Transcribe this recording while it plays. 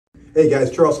Hey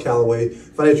guys, Charles Calloway,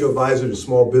 financial advisor to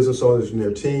small business owners and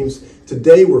their teams.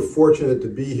 Today we're fortunate to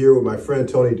be here with my friend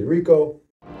Tony DeRico.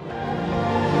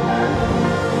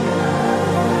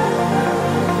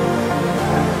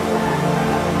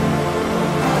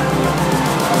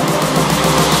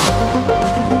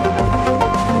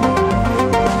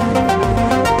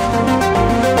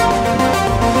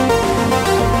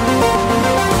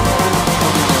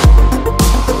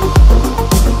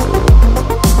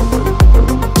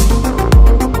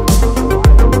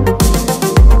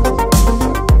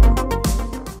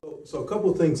 So a couple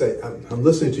of things, I'm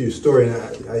listening to your story, and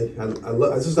I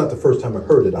love, this is not the first time I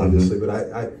heard it, obviously, but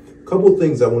a couple of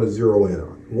things I want to zero in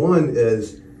on. One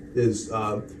is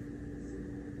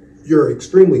you're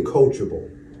extremely coachable.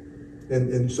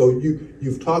 And so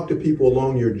you've talked to people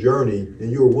along your journey,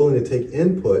 and you were willing to take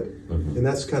input, and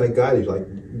that's kind of guided you, like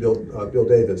Bill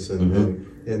Davis, and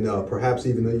perhaps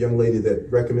even the young lady that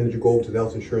recommended you go over to the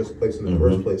health insurance place in the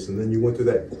first place, and then you went through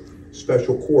that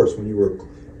special course when you were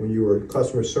in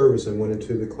customer service and went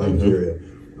into the claims area.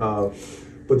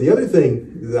 But the other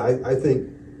thing that I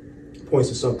think points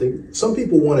to something, some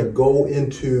people want to go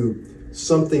into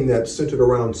something that's centered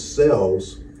around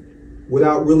sales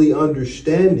without really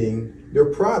understanding their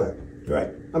product. Right.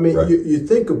 I mean, you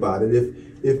think about it.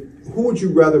 If who would you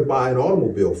rather buy an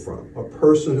automobile from? A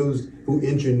person who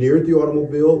engineered the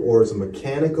automobile, or is a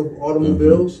mechanic of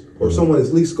automobiles, or someone that's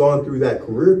at least gone through that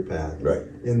career path,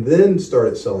 and then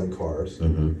started selling cars?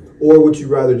 Or would you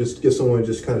rather just get someone who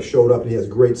just kind of showed up and he has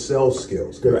great sales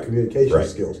skills, great communication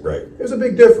skills? There's a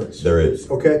big difference. There is.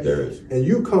 Okay. There is. And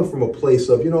you come from a place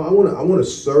of, I want to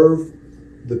serve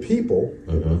the people,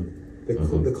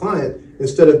 the client,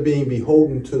 instead of being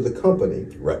beholden to the company.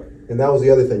 Right. And that was the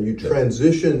other thing. You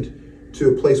transitioned to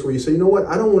a place where you say, you know what,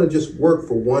 I don't want to just work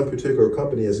for one particular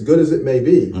company, as good as it may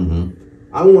be.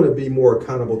 I want to be more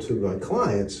accountable to my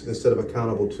clients instead of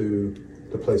accountable to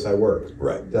the place I work.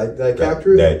 Right. Did I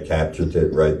capture it? That captures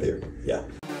it right there. Yeah.